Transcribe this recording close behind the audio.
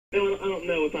No, I don't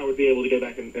know if I would be able to go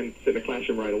back and sit in the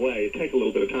classroom right away. It'd take a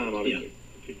little bit of time, obviously,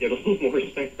 to get a little more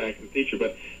respect back from the teacher.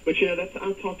 But you know,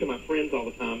 I talk to my friends all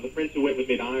the time. The friends who went with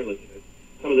me to Ireland,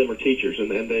 some of them are teachers,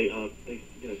 and they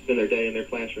spend their day in their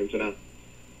classrooms, and I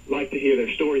like to hear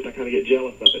their stories. I kind of get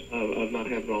jealous of it, of not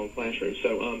having my own classroom.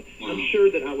 So I'm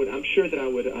sure that I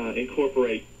would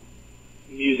incorporate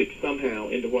music somehow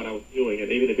into what I was doing,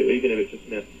 and even if it just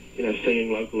meant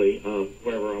singing locally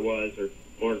wherever I was, or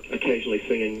occasionally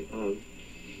singing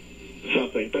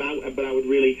something. But I would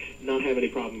really not have any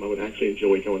problem. I would actually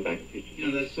enjoy going back and teaching. You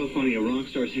know, that's so funny. A rock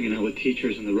star's hanging out with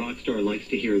teachers, and the rock star likes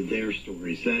to hear their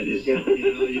stories. That is, you think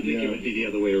it would be the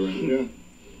other way around. Yeah.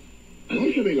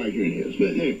 I'm sure they like hearing his,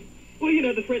 but hey. Well,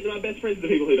 my best friends are the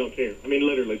people who don't care. I mean,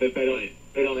 literally, they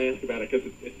don't ask about it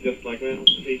because it's just like, well,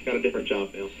 he's got a different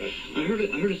job now. So. I heard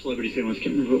a celebrity say once, I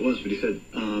can't remember who it was, but he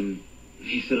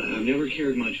said I've never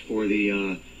cared much for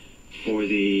the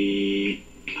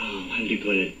how did he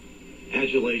put it?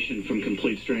 Adulation from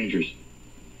complete strangers.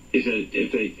 He said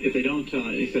if they don't,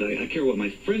 he said I care what my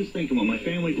friends think and what my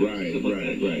family thinks. Right.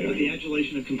 But the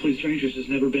adulation of complete strangers has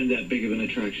never been that big of an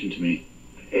attraction to me.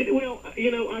 I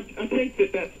think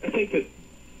that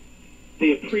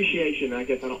the appreciation, I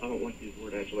guess I don't like to use the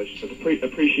word adulation, but the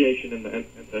appreciation and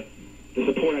the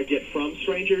support I get from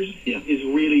strangers is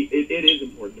really, it is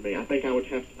important to me. I think I don't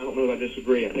know if I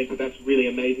disagree. I think that's really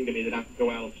amazing to me that I can go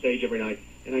out on stage every night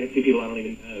and I can see people I don't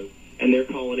even know. And they're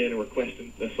calling in and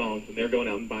requesting the songs, and they're going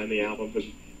out and buying the albums,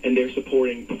 and they're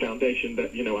supporting the foundation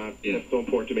that, that's so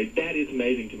important to me. That is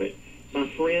amazing to me. My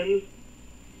friends,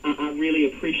 I really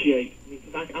appreciate,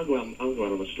 because I'll go out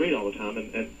on the street all the time,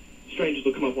 and strangers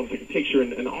will come up and want to take a picture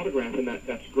and an autograph, and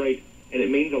that's great, and it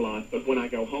means a lot. But when I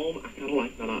go home, I kind of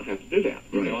like to not have to do that.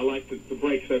 Right. I like to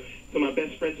break. So my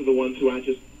best friends are the ones who I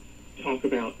just talk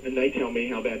about, and they tell me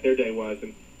how bad their day was,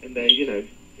 and they,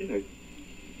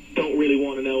 don't really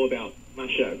want to know about my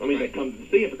show. I mean, they come to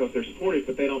see it because they're supportive,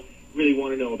 but they don't really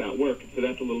want to know about work. So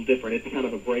that's a little different. It's kind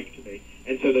of a break to me.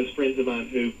 And so those friends of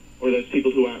mine or those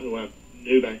people who I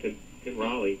knew back in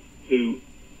Raleigh, who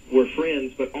were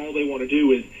friends, but all they want to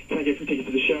do is, can I get free tickets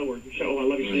to the show, or show, I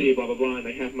love your CD, blah, blah, blah, and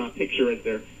they have my picture as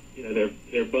their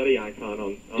buddy icon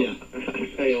on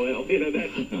AOL.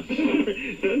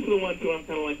 Those are the ones who I'm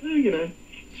kind of like,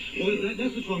 Well,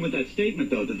 that's what's wrong with that statement,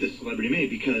 though, that this celebrity made,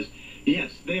 because,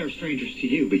 yes, they are strangers to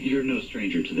you, but you're no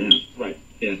stranger to them. Right.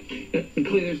 Yeah.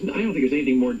 Clay, I don't think there's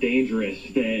anything more dangerous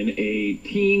than a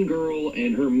teen girl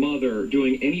and her mother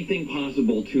doing anything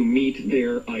possible to meet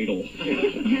their idol.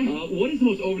 What is the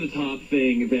most over-the-top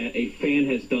thing that a fan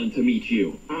has done to meet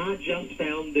you? I just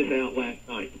found this out last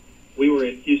night. We were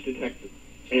in Houston, Texas,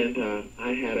 and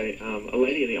I had a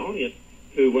lady in the audience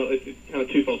who, well, it's kind of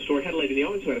a twofold story. I had a lady in the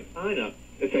audience who had a sign up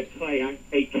that said, Clay, I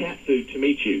ate cat food to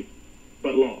meet you,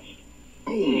 but lost.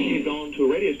 Oh. She had gone to a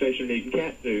radio station and eaten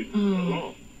cat food and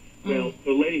lost. Well,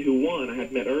 the lady who won, I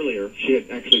had met earlier, she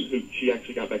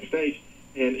actually got backstage,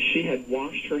 and she had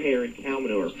washed her hair in cow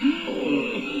manure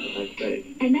backstage.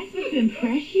 And that's supposed to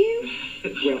impress you?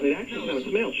 Well, it actually kind of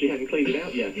smelled. She hadn't cleaned it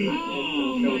out yet.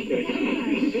 Oh, my God.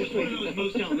 It's one of the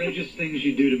most outrageous things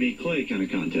you do to meet Clay kind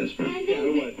of contest, right? Yeah,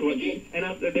 it was.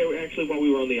 And there were actually, while we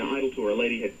were on the Idol tour, a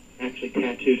lady had actually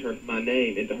tattooed my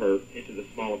name into the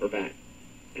small of her back.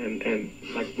 And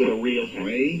like with a real tattoo.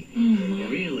 Ray?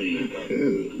 Really?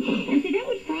 And see, that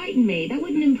would frighten me. That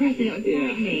wouldn't impress me. That would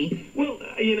frighten me. Well,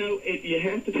 you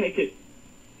have to take it,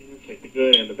 take the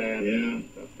good and the bad. Yeah.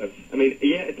 So, I mean,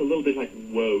 it's a little bit like,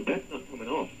 whoa, that's not coming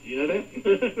off. You know that?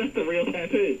 That's a real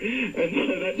tattoo. And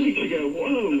so that makes you go,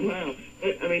 whoa, wow.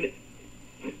 But, I mean,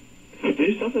 to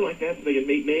do something like that so they can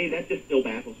meet me, that just still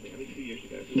baffles me. I mean, 2 years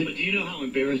ago. But do you know how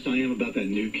embarrassed I am about that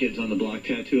New Kids on the Block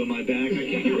tattoo on my back? I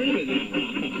can't get rid of it now.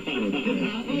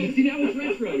 See, now it's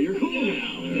retro. You're cool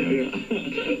now.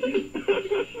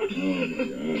 Oh, my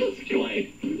God.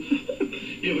 Clay.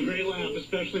 You have a great laugh,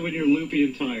 especially when you're loopy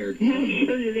and tired. I'm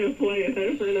sure you're going to play it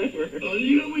over and over. Oh,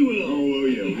 you know we will. Oh, well,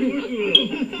 yeah. Of course we will.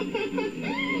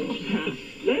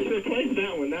 Let's replace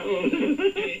that one. That one.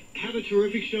 Hey, have a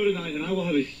terrific show tonight, and I will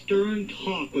have a stern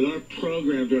talk with our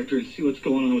program director and see what's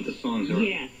going on with the songs. All right?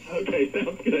 Yes. Okay,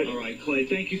 sounds good. All right, Clay,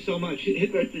 thank you so much.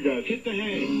 Thank you, guys. Hit the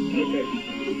hay. Okay.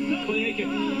 Clay Aiken.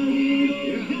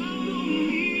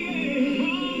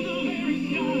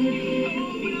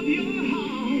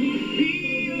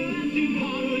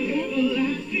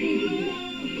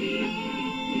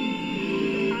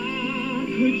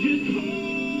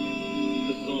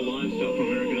 This is all live stuff from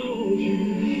American Idol.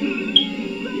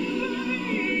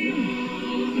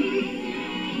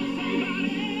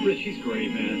 Rich, he's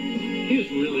great, man. He is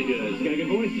really good. He's got a good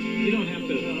voice. You don't have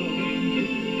to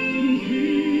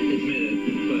admit it,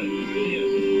 but he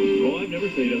is.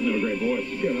 say he doesn't have a great voice.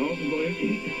 He's got an awesome voice.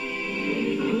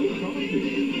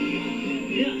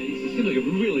 Yeah, he seems like a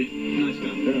really nice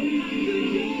guy.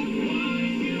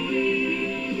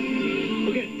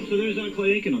 Okay, so there's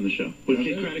Clay Aiken on the show with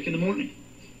Kidd Kraddick in the morning.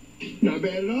 Not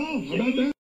bad at all. How about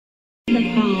that?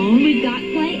 The phone, we've got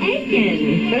Clay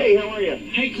Aiken. Hey, how are you?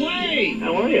 Hey, Clay!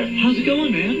 How are you? How's it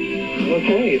going, man?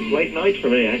 Okay, it's late night for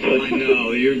me, actually. I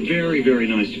know. You're very, very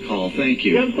nice to call. Thank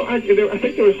you. Yeah, I think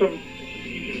there was some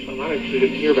confusion. I actually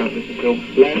didn't hear about this until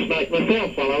last night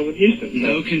myself while I was in Houston.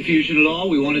 No confusion at all.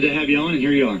 We wanted to have you on, and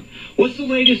here you are. What's the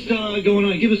latest going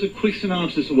on? Give us a quick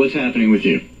synopsis of what's happening with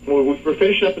you. Well, we're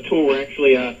finishing up a tour. We're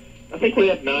actually, I think we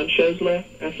have 9 shows left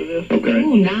after this. Okay.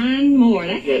 Ooh, 9 more.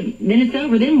 Then it's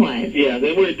over. Then what? Yeah,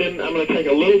 then I'm going to take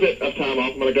a little bit of time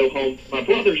off. I'm going to go home. My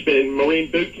brother's been in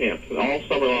Marine boot camp all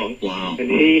summer long. Wow. And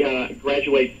he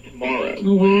graduates tomorrow.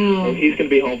 Oh, wow. So he's going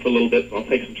to be home for a little bit, so I'll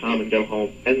take some time and go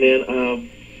home. And then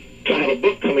I have a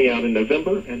book coming out in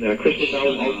November, and then a Christmas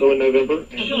album also in November.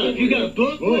 And, Shut up. You got a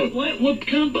book? What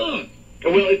kind of book?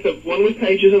 Well, it's one with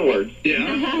pages and words. Yeah.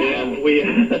 And we...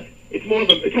 It's more of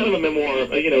kind of a memoir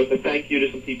of, it's a thank you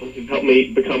to some people who helped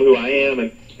me become who I am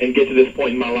and get to this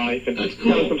point in my life. And That's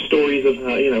cool. Kind of some stories of,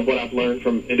 what I've learned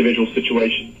from individual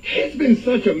situations. It's been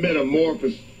such a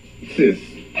metamorphosis.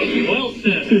 Well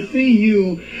said. To see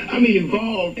you,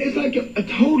 involved. It's like a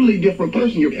totally different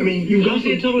person. You've How's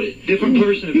he a totally different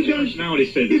person if his personality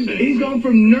stayed the same? He's gone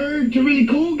from nerd to really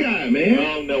cool guy, man.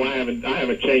 Oh, no, I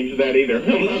haven't changed that either.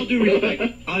 With all due respect,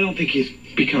 I don't think he's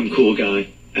become cool guy.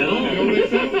 At all. You don't think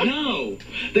so? No.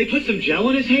 They put some gel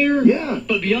in his hair. Yeah.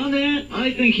 But beyond that,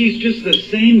 I think he's just the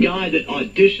same guy that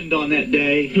auditioned on that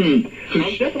day. I'm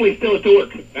definitely still a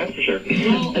dork, that's for sure.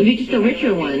 Well, You're just a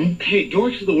richer one. hey,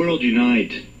 dorks of the world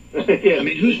unite. Yeah. I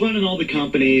mean, who's running all the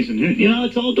companies? And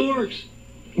it's all dorks.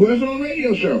 Well, it's on a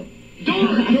radio show.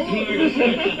 Dorks.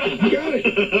 You got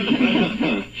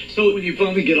it. So when you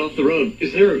finally get off the road,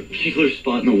 is there a particular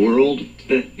spot in the world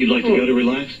that you'd like to go to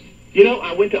relax?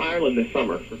 I went to Ireland this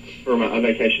summer for my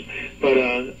vacation, but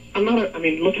I'm not.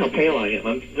 Look how pale I am.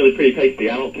 I'm really pretty pasty.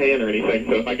 I don't tan or anything.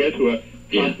 So if I go to a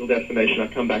tropical destination, I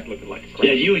come back looking like a crap.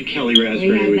 Yeah, you and Kelly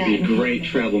Raspberry would be great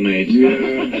travel mates.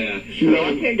 Yeah. So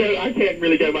I can't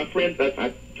really go. My friends,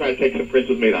 I try to take some friends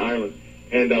with me to Ireland,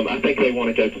 and I think they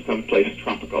want to go to some place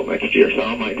tropical next year. So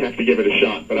I might have to give it a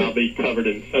shot. But I'll be covered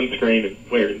in sunscreen and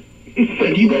wearing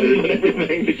sweaters and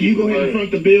everything. Do you go ahead and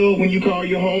front the bill when you call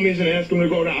your homies and ask them to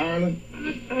go to Ireland?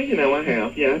 I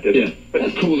have. Yeah, I did. Yeah. But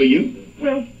That's cool of you.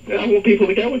 Well, I want people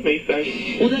to go with me, so...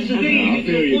 Well, that's the thing. You get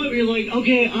to the point where you're like,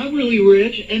 okay, I'm really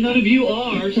rich, and none of you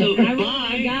are, so I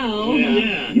bye. go.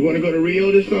 Yeah. You want to go to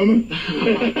Rio this summer?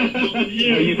 Are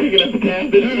you picking up the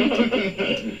tab this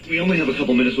time? We only have a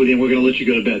couple minutes with you, and we're going to let you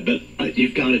go to bed, but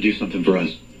you've got to do something for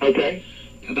us. Okay.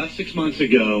 About 6 months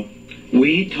ago,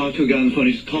 we talked to a guy on the phone.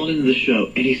 He's called into the show,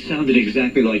 and he sounded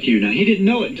exactly like you. Now, he didn't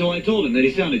know it until I told him that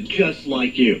he sounded just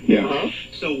like you. Yeah. Uh-huh.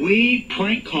 So we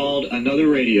prank called another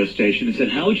radio station and said,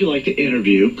 how would you like to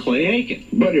interview Clay Aiken?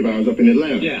 Buddy of ours up in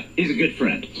Atlanta. Yeah, he's a good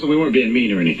friend, so we weren't being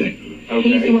mean or anything. Okay.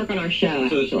 He used to work on our show,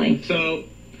 actually. So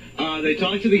they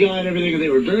talked to the guy and everything, and they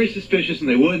were very suspicious, and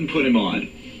they wouldn't put him on.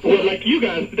 Well, like you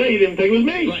guys today, you didn't think it was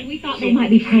me. Right. We thought they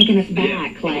might be pranking us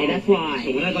back, Clay. That's why.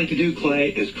 So what I'd like to do, Clay,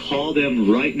 is call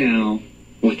them right now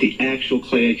with the actual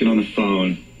Clay Aiken on the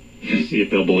phone and see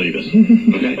if they'll believe us.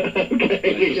 Okay?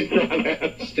 Okay, we can try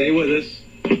that. Stay with us.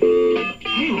 Do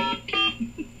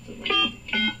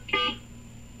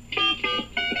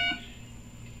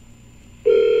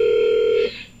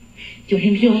you want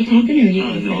him to do all the talking, or are you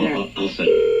going to set it up? I'll set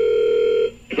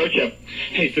it. Gotcha.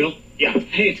 Hey, Phil. Yeah.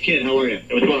 Hey, it's Kidd. How are you?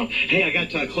 What's going on? Hey, I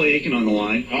got Clay Aiken on the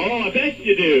line. Oh, I bet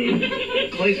you do.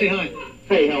 Clay, say hi.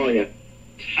 Hey, how are you?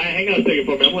 Hang on a second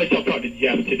for me. I'm going to talk to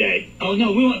Jeff today. Oh,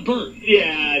 no, we want Bert.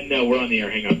 Yeah, no, we're on the air.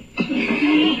 Hang on.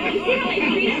 You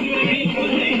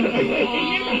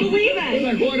never believe us.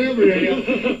 Like, whatever,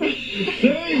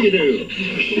 Sure you do.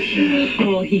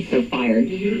 Oh, he's so fired.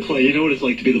 Clay, you know what it's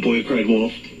like to be the boy who cried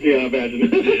wolf? Yeah, I imagine.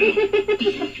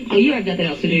 Oh, you have nothing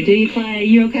else to do, do you, Clay?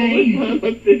 You okay?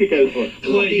 Let's see if he goes for it.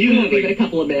 Clay, you have Give it a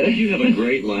couple of minutes. you have a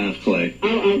great laugh, Clay.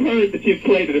 I've heard that you've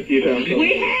played it a few times.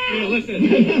 We have. Yeah, listen.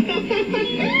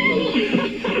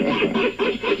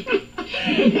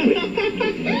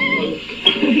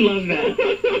 We love that.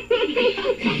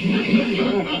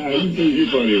 You're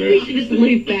funny, We man. should just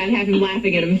loop that, have him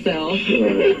laughing at himself.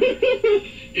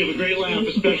 You have a great laugh,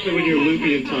 especially when you're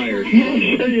loopy and tired. I'm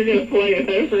sure you're going to play it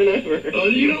over and over. Oh,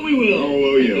 you know we will. Oh,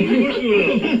 well, yeah. Of course we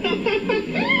will.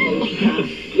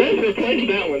 Let's replace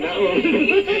that one. That one.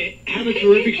 Hey, have a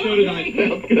terrific show tonight.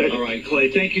 Sounds good. All right, Clay,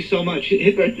 thank you so much.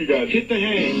 Thank you, guys. Hit the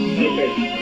hay. Okay.